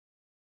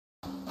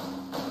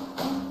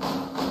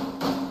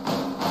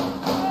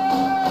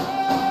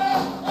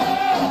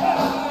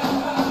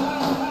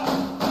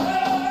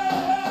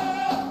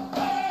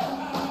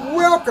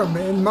Welcome,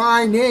 and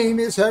my name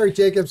is Harry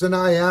Jacobs, and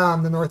I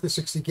am the North of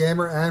 60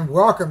 Gamer, and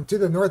welcome to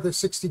the North of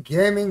 60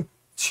 Gaming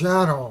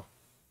channel.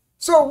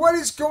 So what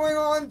is going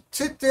on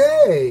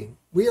today?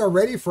 We are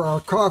ready for our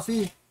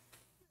coffee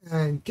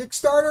and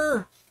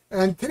Kickstarter,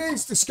 and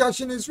today's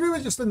discussion is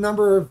really just a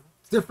number of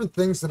different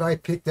things that I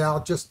picked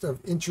out just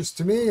of interest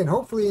to me and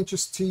hopefully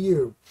interest to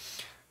you.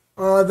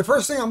 The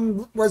first thing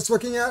I was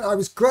looking at, I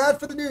was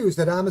glad for the news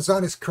that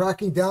Amazon is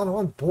cracking down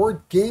on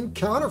board game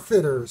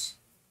counterfeiters.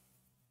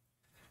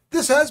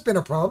 This has been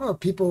a problem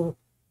of people,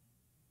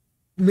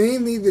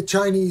 mainly the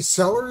Chinese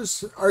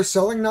sellers, are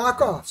selling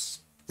knockoffs.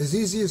 As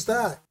easy as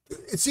that.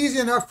 It's easy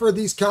enough for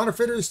these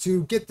counterfeiters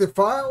to get the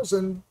files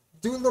and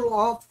do a little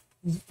off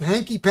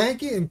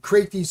hanky-panky and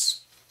create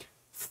these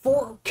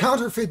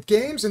counterfeit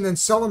games and then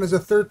sell them as a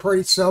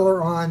third-party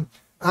seller on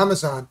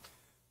Amazon.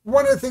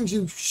 One of the things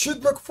you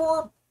should look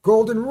for,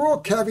 golden rule,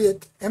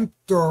 caveat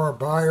emptor,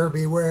 buyer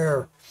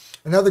beware.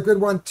 Another good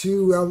one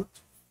to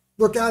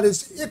look at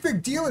is if a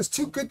deal is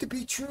too good to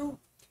be true,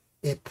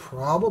 it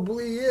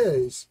probably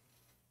is.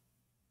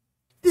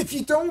 If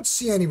you don't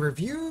see any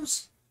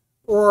reviews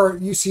or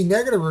you see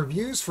negative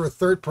reviews for a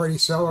third-party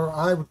seller,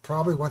 I would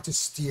probably want to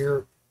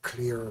steer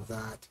clear of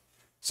that.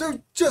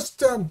 So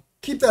just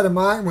keep that in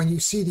mind when you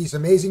see these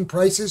amazing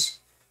prices.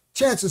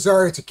 Chances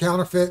are it's a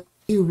counterfeit.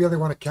 You really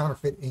want a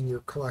counterfeit in your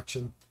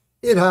collection.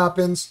 It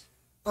happens.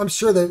 I'm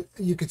sure that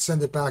you could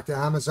send it back to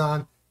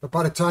Amazon, but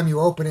by the time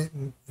you open it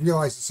and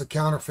realize it's a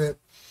counterfeit,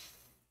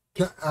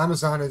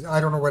 Amazon is,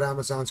 I don't know what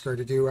Amazon's going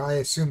to do. I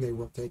assume they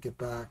will take it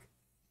back.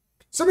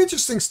 Some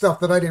interesting stuff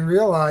that I didn't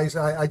realize.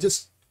 I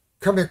just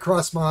come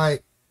across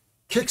my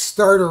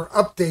Kickstarter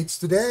updates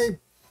today.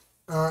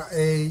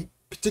 A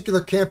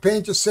particular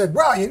campaign just said,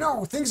 well, you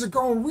know, things are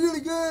going really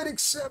good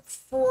except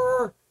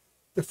for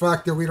the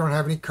fact that we don't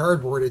have any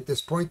cardboard at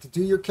this point to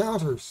do your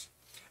counters.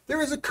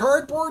 There is a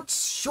cardboard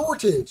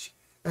shortage,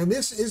 and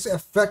this is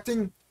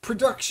affecting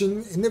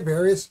production in the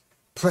various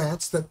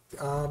plants that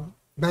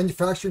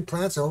manufacturing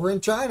plants over in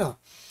China.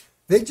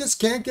 They just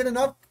can't get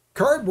enough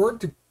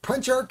cardboard to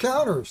punch our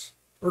counters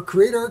or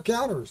create our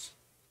counters.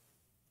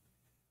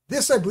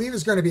 This, I believe,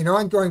 is going to be an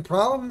ongoing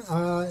problem,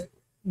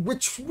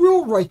 which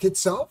will right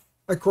itself,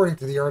 according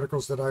to the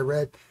articles that I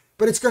read,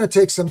 but it's going to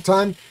take some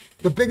time.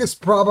 The biggest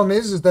problem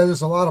is that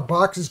there's a lot of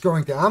boxes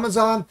going to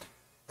Amazon,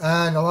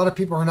 and a lot of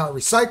people are not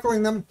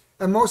recycling them,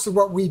 and most of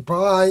what we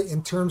buy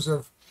in terms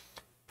of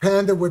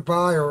Panda would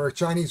buy or a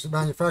Chinese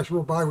manufacturer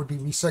will buy would be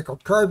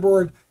recycled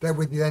cardboard that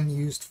would be then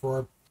used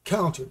for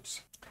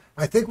counters.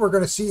 I think we're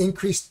going to see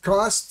increased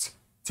costs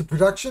to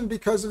production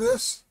because of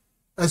this,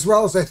 as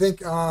well as I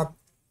think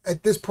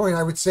at this point,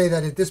 I would say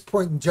that at this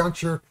point in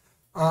juncture,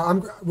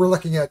 we're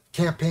looking at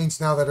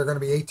campaigns now that are going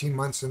to be 18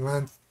 months in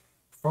length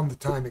from the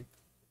time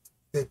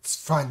it's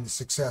funded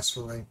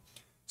successfully.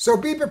 So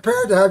be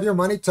prepared to have your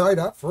money tied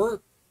up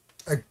for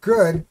a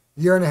good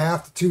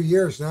 1.5 to 2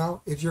 years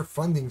now if you're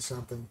funding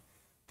something.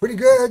 Pretty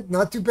good,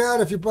 not too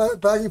bad if you're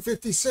bagging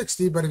 50,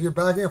 60, but if you're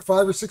bagging a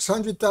 $500 or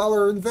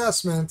 $600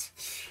 investment,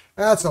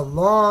 that's a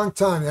long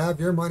time to have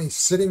your money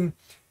sitting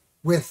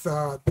with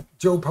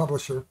Joe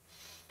Publisher.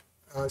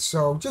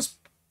 So just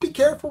be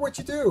careful what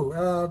you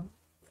do.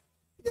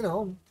 You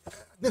know,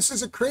 this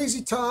is a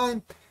crazy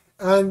time,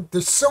 and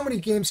there's so many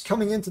games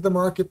coming into the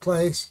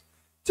marketplace.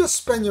 Just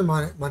spend your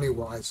money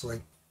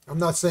wisely. I'm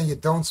not saying you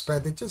don't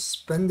spend it, just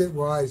spend it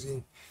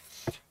wisely.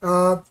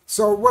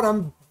 So what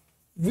I'm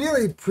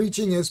really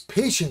preaching is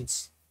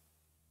patience,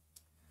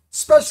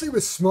 especially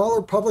with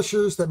smaller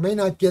publishers that may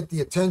not get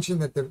the attention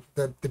that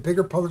the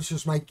bigger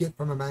publishers might get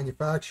from a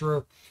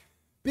manufacturer.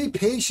 Be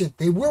patient.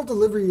 They will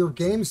deliver your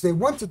games. They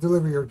want to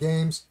deliver your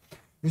games.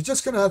 You're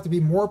just going to have to be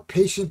more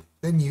patient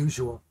than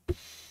usual.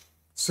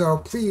 So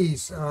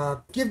please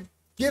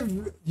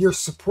give your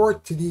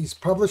support to these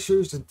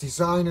publishers and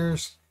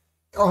designers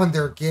on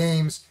their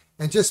games,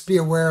 and just be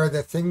aware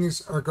that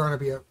things are going to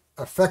be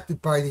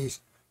affected by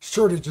these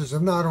shortages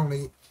of not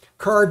only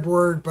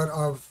cardboard, but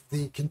of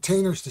the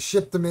containers to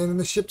ship them in and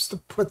the ships to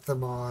put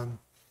them on.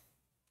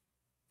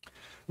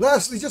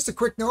 Lastly, just a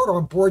quick note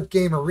on Board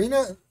Game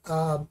Arena.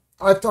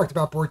 I've talked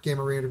about Board Game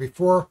Arena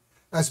before.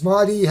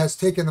 Asmodee has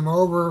taken them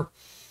over,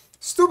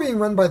 still being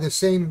run by the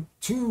same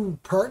two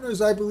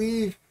partners, I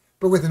believe,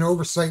 but with an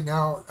oversight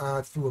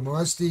now through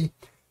Asmodee.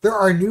 There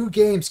are new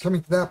games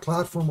coming to that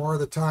platform all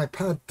the time.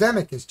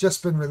 Pandemic has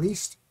just been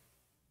released.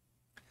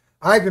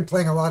 I've been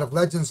playing a lot of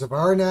Legends of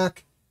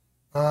Arnak.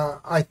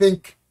 I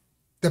think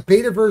the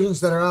beta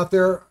versions that are out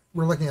there,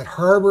 we're looking at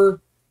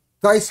Harbor,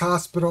 Dice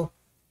Hospital,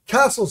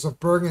 Castles of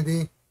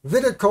Burgundy,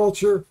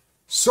 Viticulture,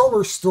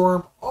 Solar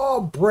Storm,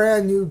 all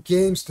brand new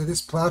games to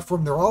this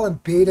platform. They're all in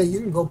beta.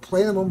 You can go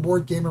play them on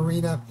Board Game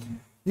Arena.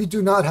 You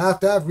do not have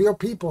to have real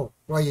people.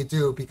 Well, you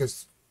do,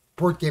 because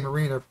Board Game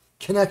Arena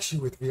connects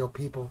you with real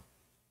people.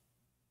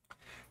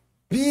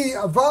 Be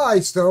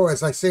advised, though,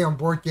 as I say on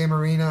Board Game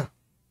Arena,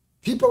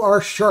 people are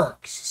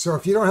sharks. So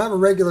if you don't have a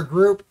regular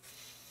group,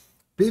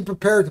 be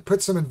prepared to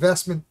put some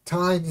investment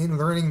time in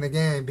learning the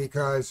game,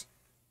 because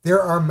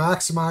there are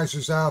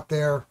maximizers out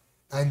there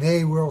and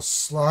they will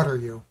slaughter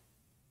you.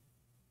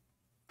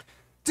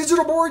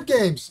 Digital board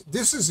games.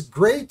 This is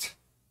great.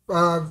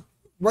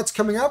 What's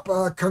coming up?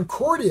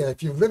 Concordia.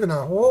 If you live in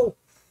a hole,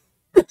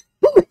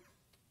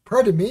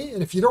 pardon me,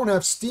 and if you don't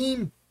have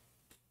Steam,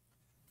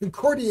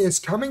 Concordia is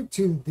coming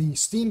to the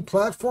Steam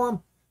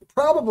platform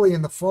probably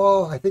in the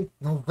fall, I think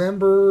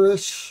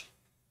November-ish.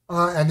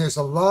 And there's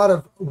a lot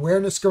of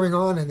awareness going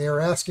on, and they're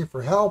asking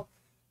for help.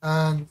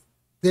 And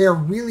they are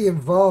really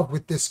involved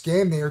with this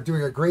game. They are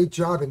doing a great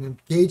job in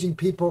engaging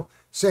people,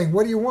 saying,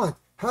 what do you want?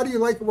 How do you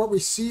like what we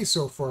see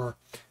so far?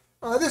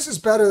 This is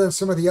better than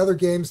some of the other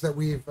games that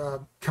we've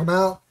come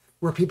out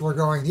where people are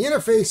going, the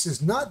interface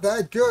is not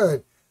that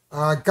good.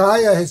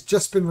 Gaia has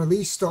just been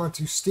released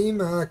onto Steam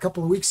a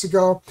couple of weeks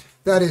ago.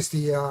 That is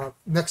the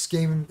next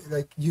game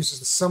that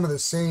uses some of the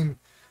same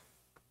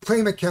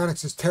play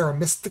mechanics as Terra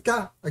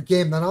Mystica, a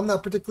game that I'm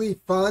not particularly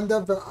fond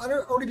of,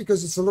 only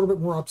because it's a little bit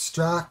more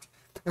abstract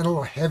and a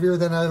little heavier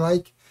than I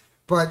like.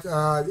 But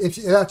if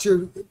that's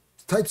your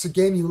types of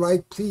game you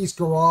like, please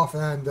go off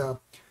and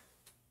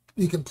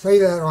you can play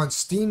that on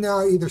Steam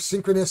now, either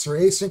synchronous or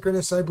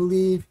asynchronous, I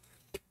believe.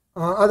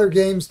 Other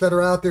games that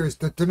are out there is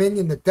the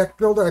Dominion, the deck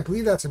builder. I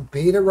believe that's in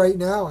beta right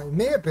now. It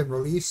may have been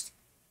released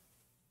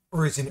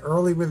or is in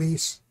early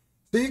release.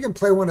 So you can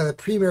play one of the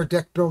premier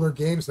deck builder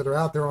games that are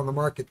out there on the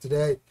market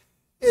today.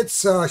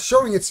 It's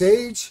showing its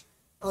age,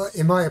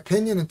 in my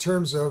opinion, in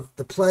terms of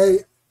the play,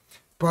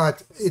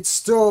 but it's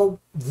still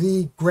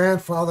the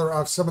grandfather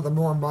of some of the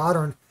more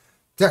modern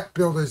deck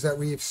builders that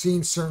we've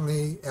seen,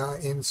 certainly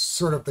in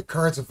sort of the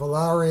Cards of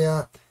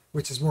Valaria,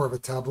 which is more of a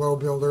tableau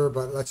builder,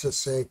 but let's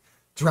just say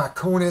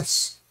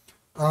Draconis,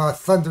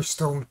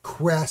 Thunderstone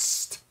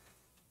Quest,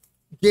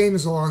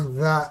 games along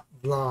that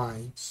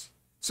lines.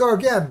 So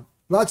again,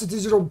 lots of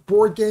digital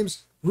board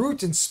games.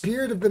 Root and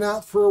Spirit have been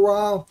out for a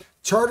while.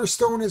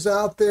 Charterstone is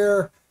out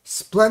there.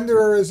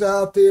 Splendor is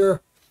out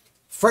there.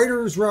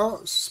 Fighters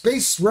Realm,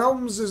 Space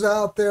Realms is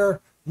out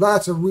there.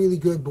 Lots of really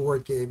good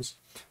board games.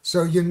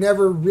 So you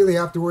never really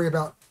have to worry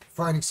about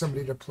finding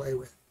somebody to play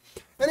with.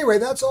 Anyway,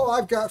 that's all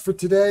I've got for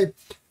today.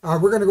 We're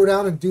going to go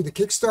down and do the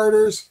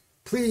Kickstarters.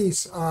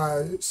 Please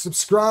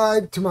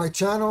subscribe to my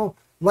channel,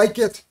 like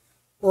it,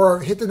 or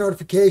hit the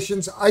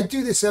notifications. I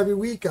do this every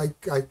week. I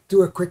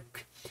do a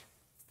quick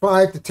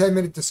 5 to 10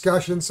 minute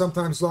discussion,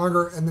 sometimes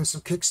longer, and then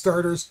some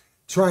Kickstarters,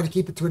 trying to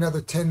keep it to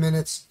another 10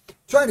 minutes,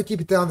 trying to keep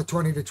it down to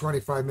 20 to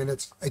 25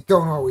 minutes. It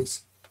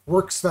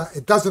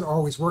doesn't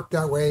always work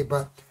that way,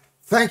 but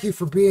thank you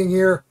for being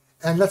here,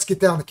 and let's get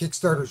down to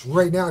Kickstarters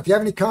right now. If you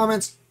have any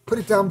comments, put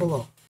it down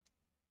below.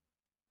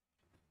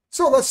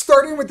 So let's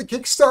start in with the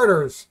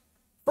Kickstarters.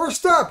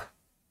 First up,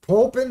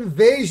 Pulp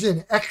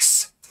Invasion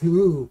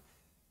X2.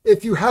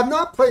 If you have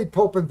not played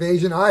Pulp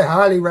Invasion, I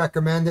highly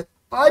recommend it.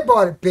 I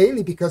bought it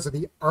mainly because of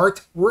the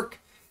artwork.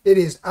 It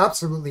is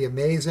absolutely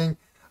amazing.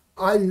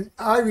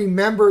 I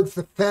remember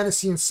the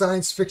fantasy and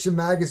science fiction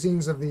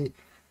magazines of the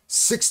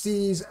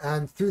 60s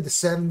and through the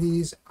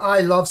 70s. I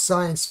love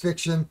science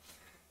fiction.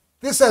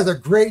 This has a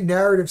great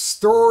narrative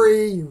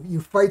story.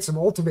 You fight some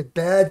ultimate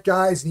bad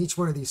guys in each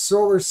one of these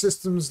solar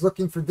systems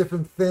looking for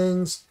different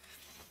things.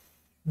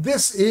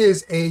 This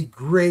is a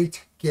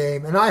great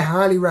game, and I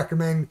highly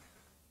recommend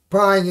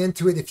buying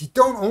into it. If you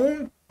don't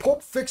own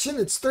Pulp Fiction,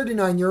 it's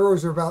 39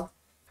 euros or about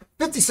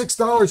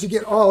 $56. You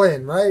get all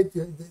in, right?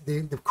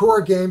 The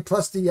core game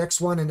plus the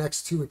X1 and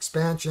X2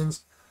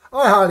 expansions.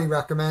 I highly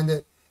recommend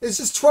it. It's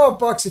just 12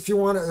 bucks if you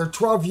want it, or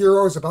 12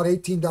 euros, about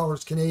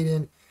 $18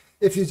 Canadian,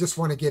 if you just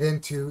want to get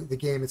into the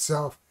game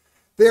itself.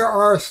 There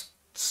are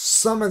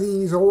some of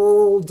these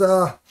old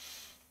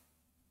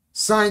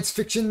science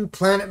fiction,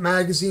 Planet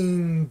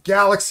Magazine,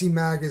 Galaxy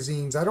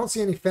magazines. I don't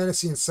see any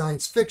fantasy and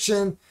science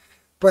fiction,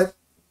 but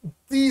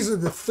these are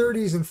the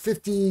 30s and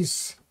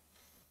 50s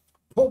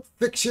Pulp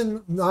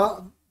Fiction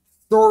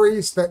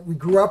stories that we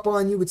grew up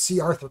on. You would see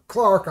Arthur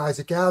Clarke,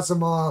 Isaac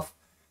Asimov,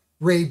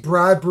 Ray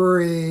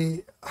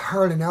Bradbury,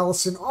 Harlan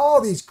Ellison,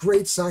 all these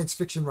great science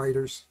fiction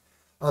writers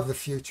of the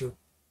future.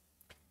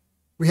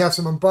 We have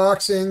some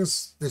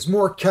unboxings. There's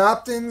more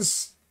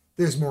captains.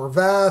 There's more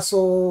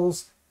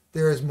vassals.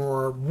 There's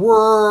more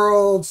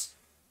worlds,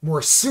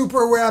 more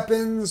super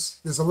weapons.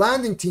 There's a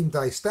landing team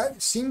dice.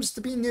 That seems to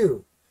be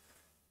new.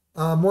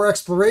 More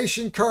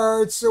exploration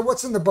cards. So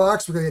what's in the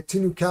box? We're going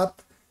to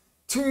get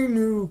two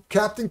new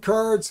captain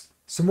cards,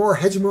 some more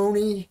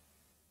hegemony,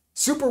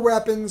 super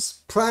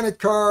weapons, planet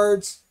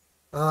cards,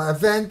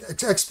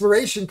 event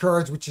exploration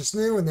cards, which is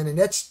new, and then an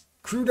etched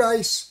crew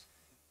dice.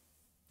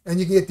 And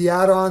you can get the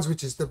add-ons,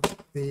 which is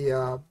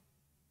the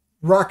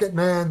Rocket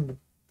Man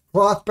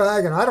cloth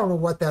bag, and I don't know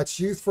what that's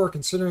used for,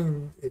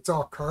 considering it's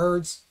all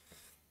cards.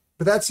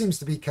 But that seems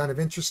to be kind of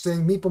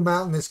interesting. Meeple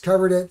Mountain has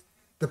covered it.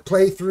 The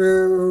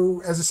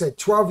playthrough, as I said,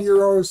 12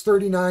 euros,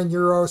 39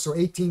 euros, so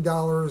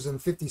 $18 and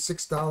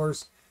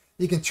 $56.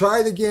 You can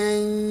try the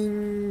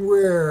game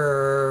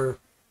where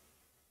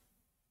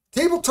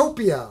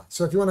Tabletopia.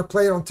 So if you want to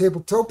play it on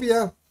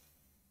Tabletopia,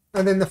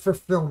 and then the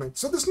fulfillment.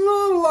 So there's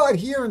not a lot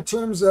here in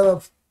terms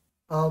of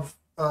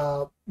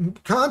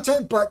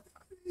content, but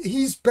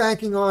he's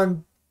banking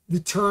on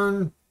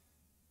return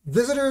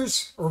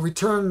visitors or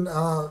return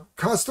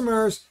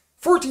customers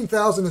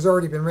 14,000 has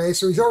already been raised,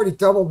 so he's already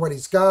doubled what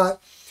he's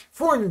got.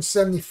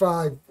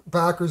 475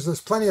 backers.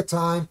 There's plenty of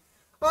time.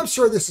 I'm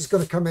sure this is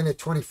going to come in at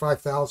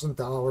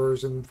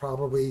 $25,000 and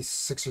probably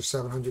 600 or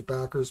 700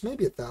 backers,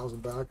 maybe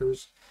 1,000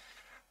 backers.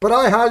 But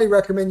I highly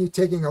recommend you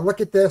taking a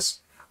look at this.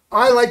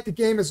 I like the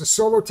game as a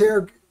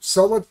solitaire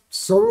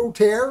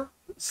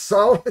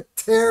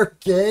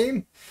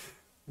game.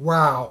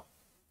 Wow.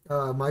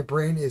 My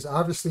brain is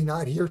obviously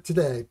not here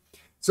today.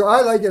 So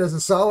I like it as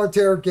a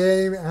solitaire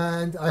game,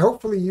 and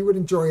hopefully you would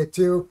enjoy it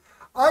too.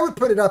 I would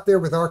put it up there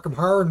with Arkham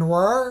Horror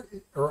Noir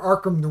or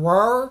Arkham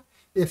Noir.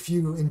 If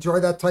you enjoy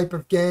that type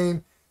of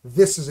game,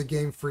 this is a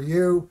game for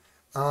you,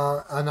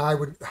 and I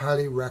would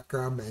highly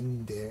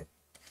recommend it.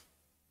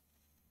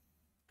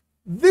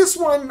 This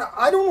one,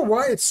 I don't know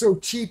why it's so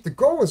cheap. The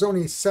goal was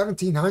only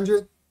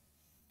 $1,700,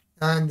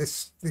 and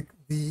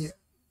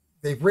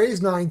they've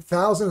raised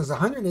 $9,000. There's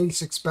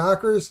 186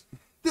 backers.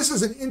 This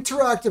is an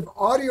interactive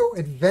audio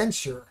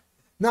adventure.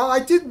 Now, I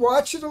did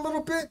watch it a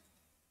little bit,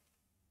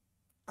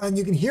 and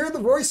you can hear the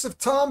voice of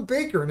Tom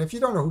Baker. And if you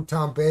don't know who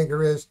Tom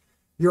Baker is,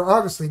 you're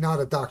obviously not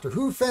a Doctor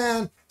Who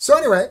fan. So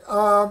anyway,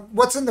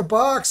 what's in the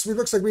box? It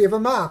looks like we have a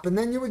map. And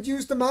then you would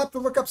use the map to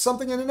look up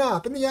something in an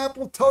app. And the app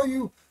will tell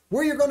you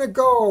where you're going to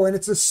go. And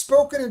it's a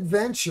spoken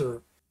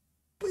adventure.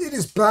 It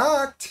is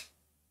backed.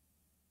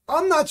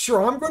 I'm not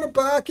sure I'm going to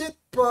back it,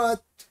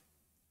 but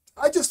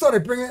I just thought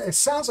I'd bring it. It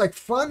sounds like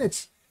fun.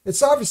 It's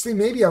obviously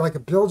maybe like a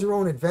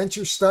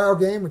build-your-own-adventure style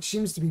game, which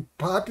seems to be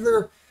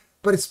popular,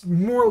 but it's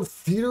more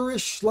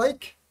theater-ish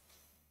like.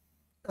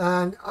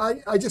 And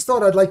I just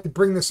thought I'd like to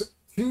bring this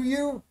to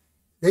you.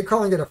 They're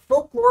calling it a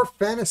folklore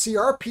fantasy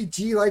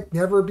RPG like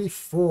never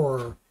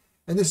before.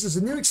 And this is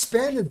a new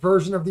expanded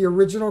version of the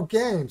original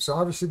game. So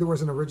obviously there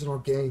was an original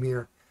game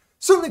here.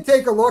 Certainly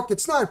take a look.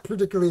 It's not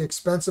particularly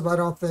expensive, I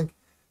don't think.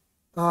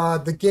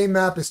 The game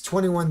map is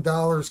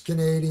 $21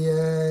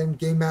 Canadian.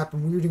 Game map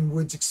and Weird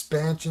Woods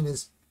expansion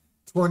is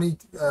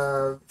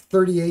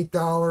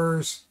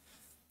 $38.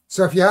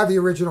 So if you have the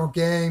original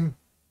game,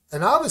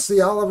 and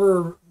obviously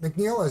Oliver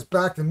McNeil has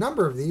backed a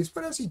number of these,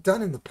 what has he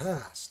done in the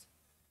past?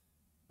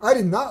 I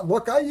did not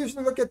look. I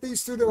usually look at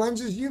these through the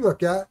lenses you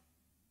look at.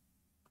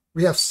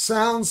 We have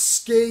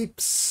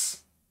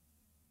soundscapes.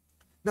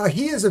 Now,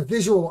 he is a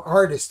visual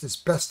artist, as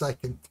best I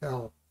can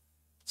tell.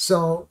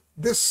 So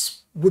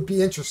this would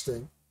be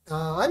interesting.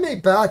 I may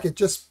back it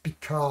just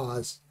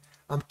because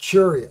I'm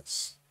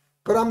curious.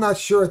 But I'm not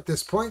sure at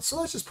this point. So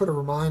let's just put a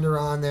reminder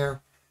on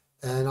there.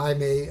 And I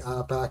may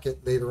back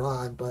it later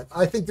on. But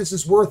I think this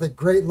is worth a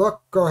great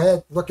look. Go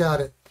ahead, look at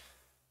it.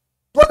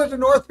 Blood of the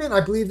Northman, I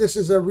believe this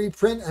is a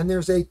reprint, and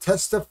there's a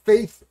Test of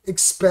Faith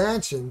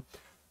expansion.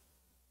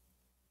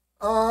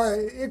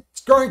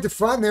 It's going to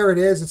fund. There it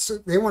is.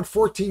 They want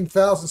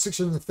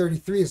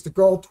 14,633 is the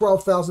goal,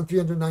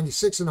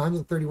 12,396 and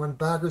 131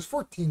 backers,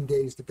 14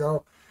 days to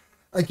go.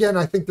 Again,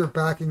 I think they're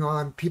backing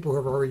on people who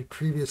have already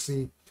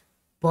previously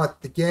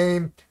bought the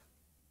game.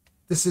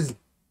 This is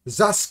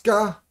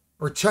Zaska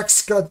or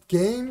Czechska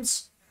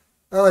Games.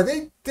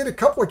 They did a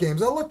couple of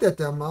games. I looked at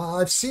them.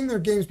 I've seen their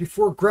games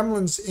before.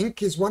 Gremlins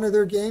Inc. is one of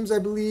their games, I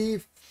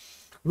believe.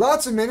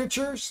 Lots of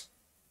miniatures.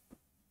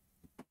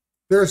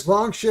 There's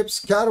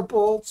longships,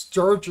 catapults,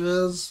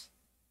 charges.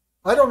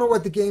 I don't know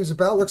what the game's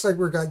about. Looks like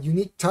we've got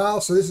unique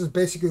tiles. So this is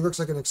basically looks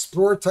like an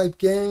explorer type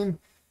game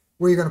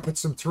where you're going to put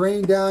some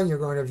terrain down. You're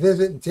going to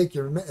visit and take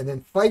and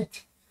then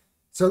fight.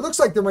 So it looks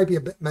like there might be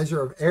a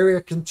measure of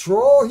area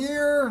control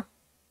here.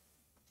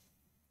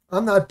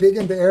 I'm not big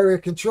into area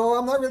control.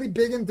 I'm not really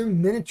big into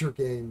miniature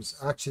games,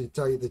 actually, to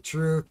tell you the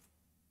truth.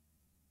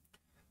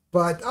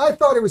 But I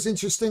thought it was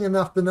interesting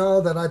enough to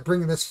know that I'd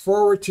bring this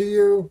forward to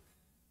you.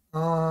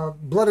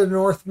 Blood of the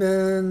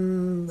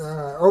Northman,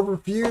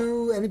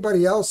 overview,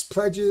 anybody else,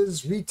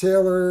 pledges,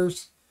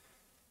 retailers,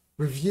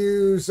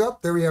 reviews. Oh,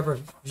 there we have a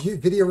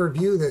video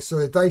review. So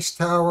the Dice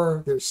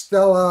Tower, there's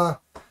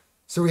Stella.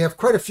 So we have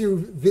quite a few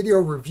video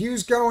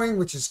reviews going,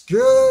 which is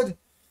good.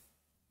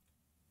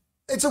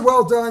 It's a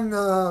well done,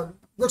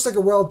 looks like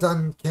a well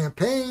done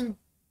campaign.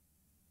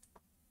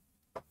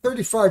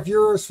 35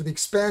 euros for the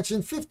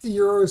expansion, 50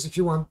 euros if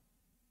you want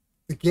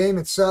the game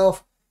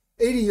itself,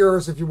 80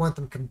 euros if you want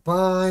them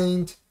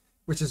combined,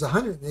 which is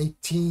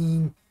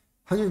 118,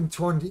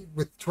 120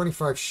 with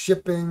 25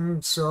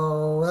 shipping.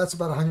 So that's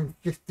about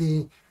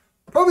 150,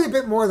 probably a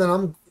bit more than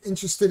I'm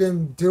interested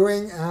in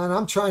doing. And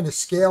I'm trying to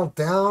scale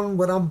down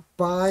what I'm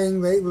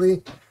buying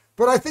lately.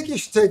 But I think you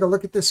should take a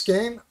look at this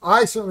game.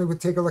 I certainly would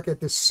take a look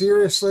at this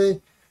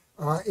seriously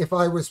if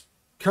I was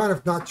kind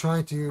of not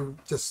trying to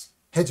just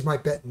hedge my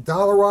bet in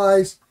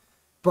dollar-wise.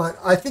 But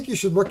I think you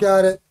should look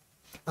at it.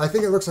 I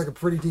think it looks like a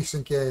pretty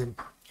decent game.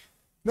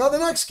 Now the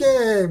next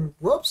game,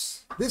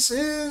 whoops, this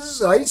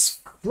is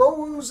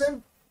Floes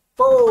and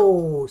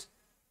Foes.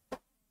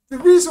 The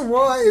reason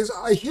why is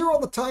I hear all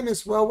the time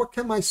is, well, what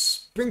can I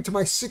bring to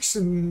my 6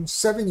 and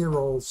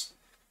 7-year-olds?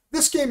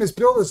 This game is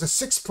billed as a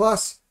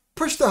 6+.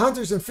 Push the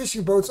hunters and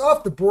fishing boats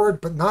off the board,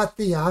 but not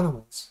the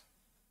animals.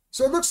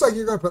 So it looks like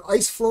you're going to put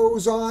ice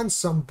floes on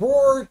some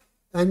board,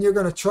 and you're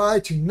going to try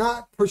to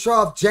not push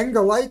off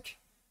Jenga-like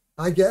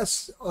I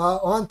guess,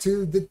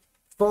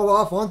 fall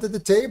off onto the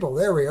table.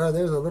 There we are.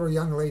 There's a little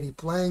young lady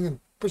playing and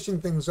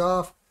pushing things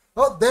off.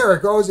 Oh, there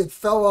it goes. It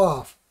fell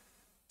off.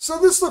 So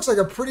this looks like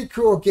a pretty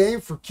cool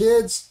game for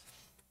kids.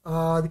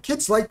 The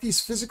kids like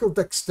these physical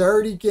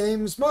dexterity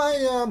games.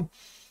 My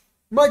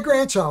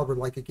grandchild would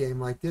like a game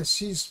like this.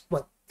 She's,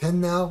 what, 10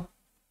 now?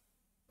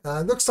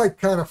 Looks like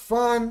kind of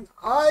fun.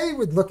 I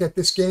would look at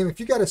this game. If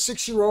you got a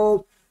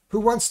 6-year-old who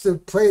wants to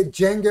play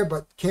Jenga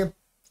but can't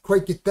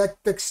quite get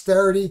that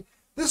dexterity,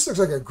 this looks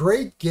like a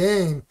great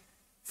game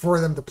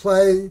for them to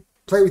play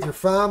with your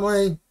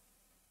family.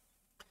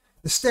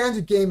 The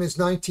standard game is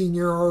 19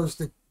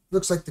 euros.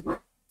 Looks like the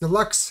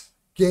deluxe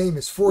game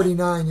is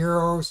 49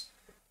 euros.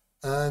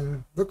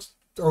 And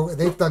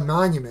they've done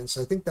monuments.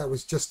 I think that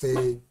was just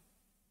a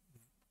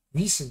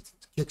recent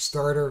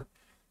Kickstarter.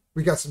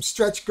 We got some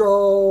stretch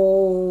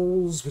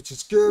goals, which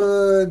is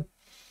good.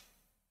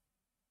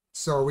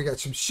 So we got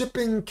some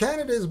shipping.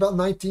 Canada is about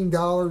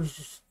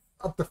 $19,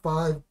 up to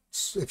 $5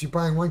 if you're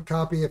buying one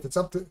copy. If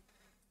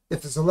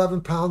it's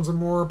 11 pounds or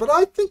more. But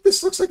I think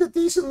this looks like a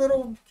decent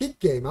little kid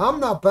game. I'm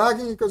not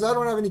bagging it because I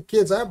don't have any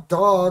kids. I have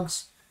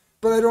dogs,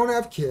 but I don't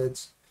have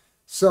kids.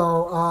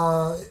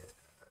 So,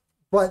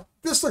 but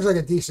this looks like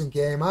a decent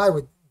game. I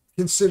would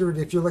consider it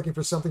if you're looking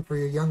for something for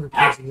your younger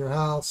kids in your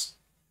house.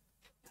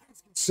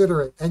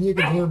 Consider it. And you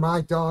can hear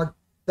my dog.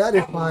 That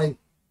is my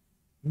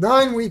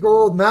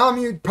 9-week-old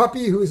Malamute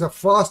puppy who's a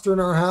foster in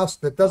our house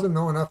that doesn't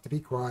know enough to be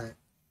quiet.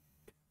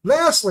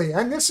 Lastly,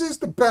 and this is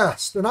the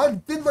best, and I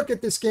did look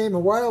at this game a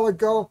while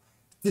ago,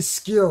 I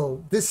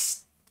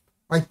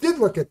did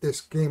look at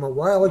this game a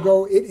while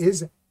ago. It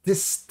is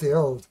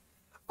Distilled.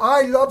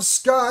 I love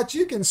Scotch.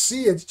 You can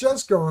see it's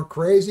just going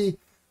crazy.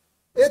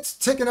 It's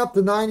ticking up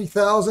to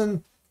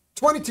 90,000.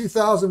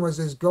 22,000 was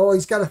his goal.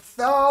 He's got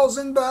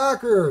 1,000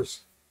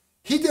 backers.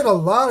 He did a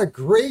lot of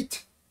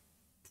great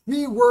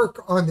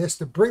pre-work on this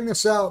to bring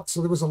this out. So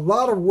there was a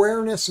lot of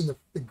awareness in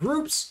the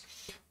groups,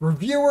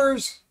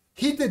 reviewers.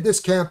 He did this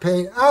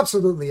campaign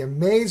absolutely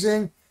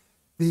amazing.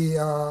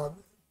 The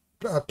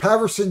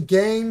Paverson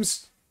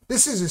Games.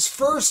 This is his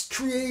first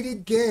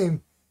created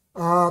game.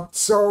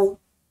 So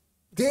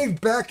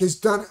Dave Beck has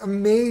done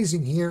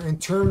amazing here in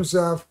terms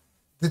of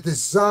the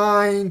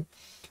design.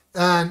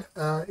 And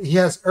he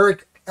has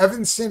Eric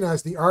Evanson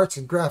as the arts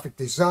and graphic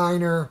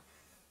designer.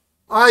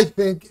 I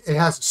think it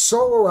has a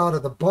solo out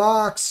of the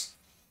box.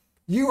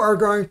 You are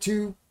going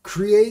to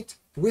create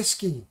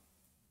whiskey.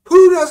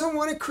 Who doesn't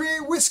want to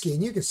create whiskey?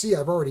 And you can see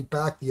I've already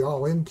backed the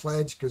all-in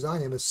pledge because I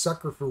am a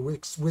sucker for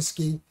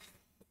whiskey.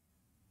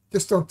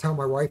 Just don't tell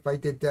my wife I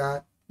did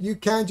that. You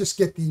can just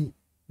get the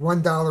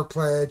 $1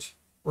 pledge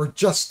or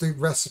just the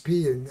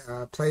recipe and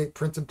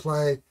print and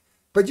play.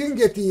 But you can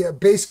get the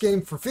base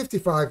game for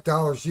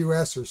 $55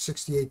 US or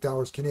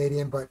 $68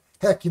 Canadian. But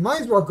heck, you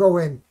might as well go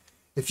in.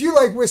 If you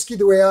like whiskey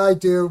the way I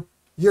do,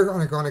 you're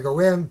going to go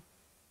in.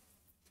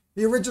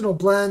 The original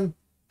blend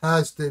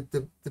has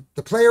the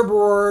player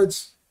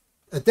boards,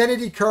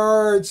 identity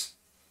cards,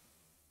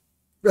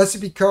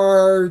 recipe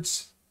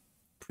cards,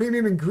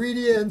 premium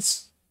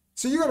ingredients.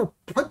 So you're going to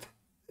put,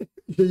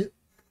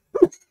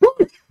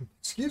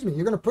 excuse me,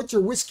 you're going to put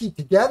your whiskey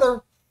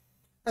together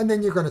and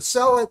then you're going to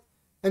sell it.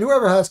 And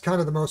whoever has kind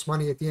of the most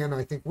money at the end,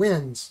 I think,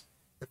 wins,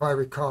 if I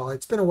recall.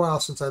 It's been a while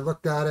since I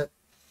looked at it.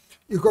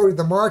 You go to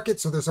the market,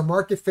 so there's a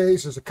market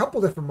phase. There's a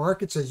couple different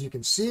markets, as you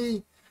can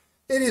see.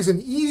 It is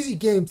an easy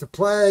game to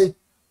play.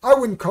 I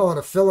wouldn't call it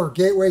a filler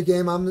gateway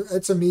game.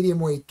 It's a medium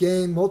weight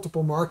game,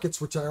 multiple markets,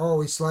 which I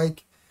always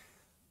like.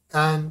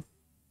 And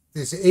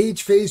there's the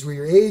age phase where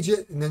you age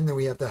it, and then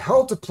we have the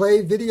how to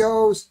play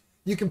videos.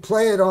 You can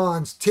play it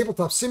on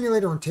Tabletop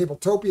Simulator and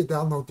Tabletopia.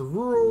 Download the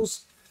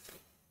rules.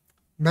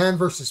 Man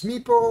versus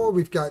Meeple.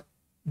 We've got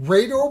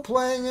Rado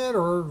playing it,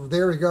 or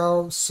there we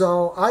go.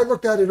 So I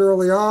looked at it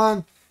early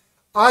on.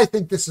 I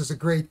think this is a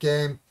great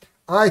game.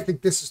 I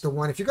think this is the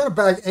one. If you're going to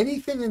back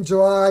anything in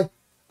July,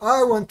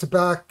 I want to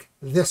back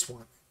this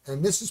one.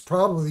 And this is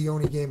probably the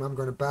only game I'm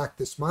going to back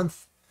this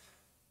month.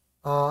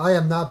 I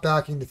am not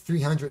backing the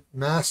 300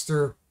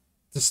 Master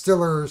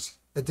Distillers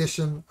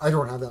Edition. I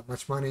don't have that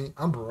much money.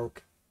 I'm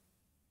broke.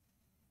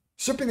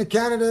 Shipping to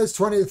Canada is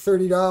 $20 to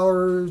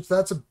 $30.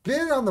 That's a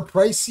bit on the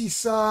pricey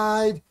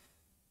side,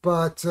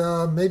 but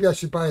maybe I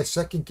should buy a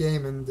second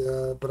game,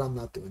 but I'm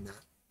not doing that.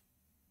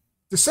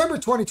 December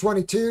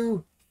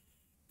 2022,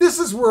 this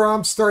is where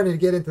I'm starting to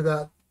get into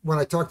that when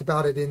I talked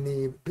about it in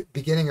the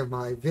beginning of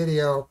my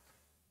video.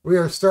 We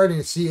are starting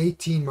to see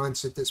 18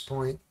 months at this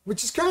point,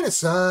 which is kind of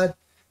sad,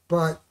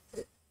 but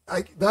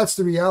that's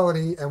the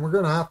reality, and we're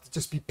going to have to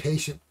just be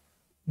patient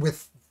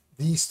with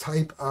these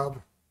type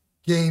of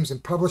games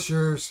and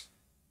publishers,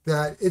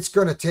 that it's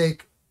going to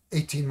take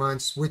 18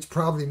 months, which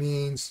probably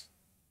means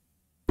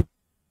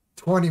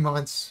 20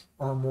 months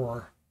or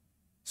more.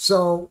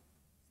 So,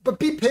 but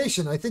be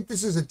patient. I think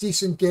this is a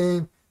decent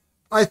game.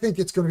 I think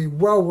it's going to be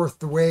well worth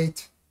the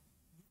wait.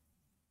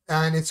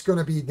 And it's going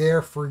to be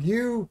there for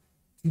you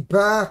to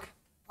back.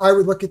 I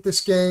would look at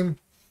this game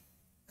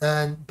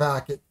and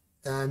back it.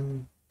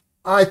 And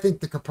I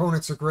think the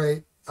components are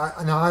great.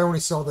 I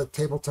only saw the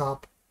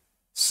tabletop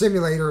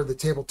simulator, the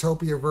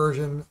Tabletopia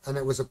version, and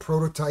it was a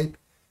prototype.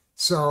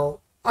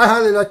 So I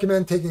highly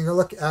recommend taking a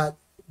look at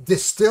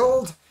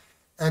Distilled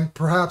and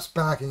perhaps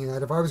backing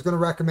it. If I was going to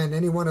recommend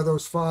any one of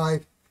those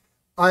 5,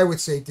 I would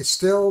say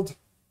Distilled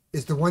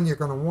is the one you're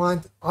going to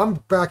want. I'm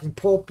backing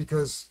Pulp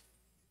because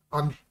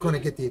I'm going to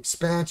get the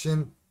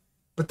expansion.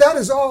 But that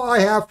is all I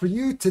have for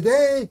you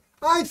today.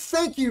 I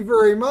thank you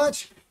very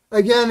much.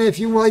 Again, if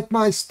you like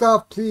my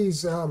stuff,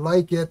 please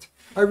like it.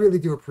 I really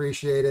do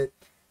appreciate it.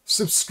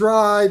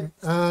 Subscribe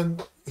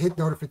and hit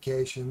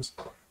notifications.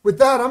 With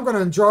that, I'm going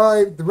to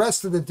enjoy the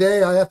rest of the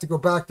day. I have to go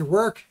back to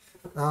work.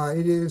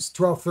 It is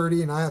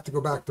 12:30 and I have to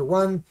go back to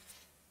 1.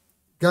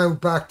 Go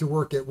back to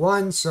work at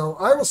 1. So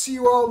I will see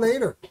you all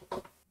later.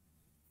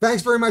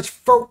 Thanks very much,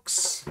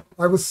 folks.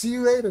 I will see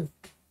you later.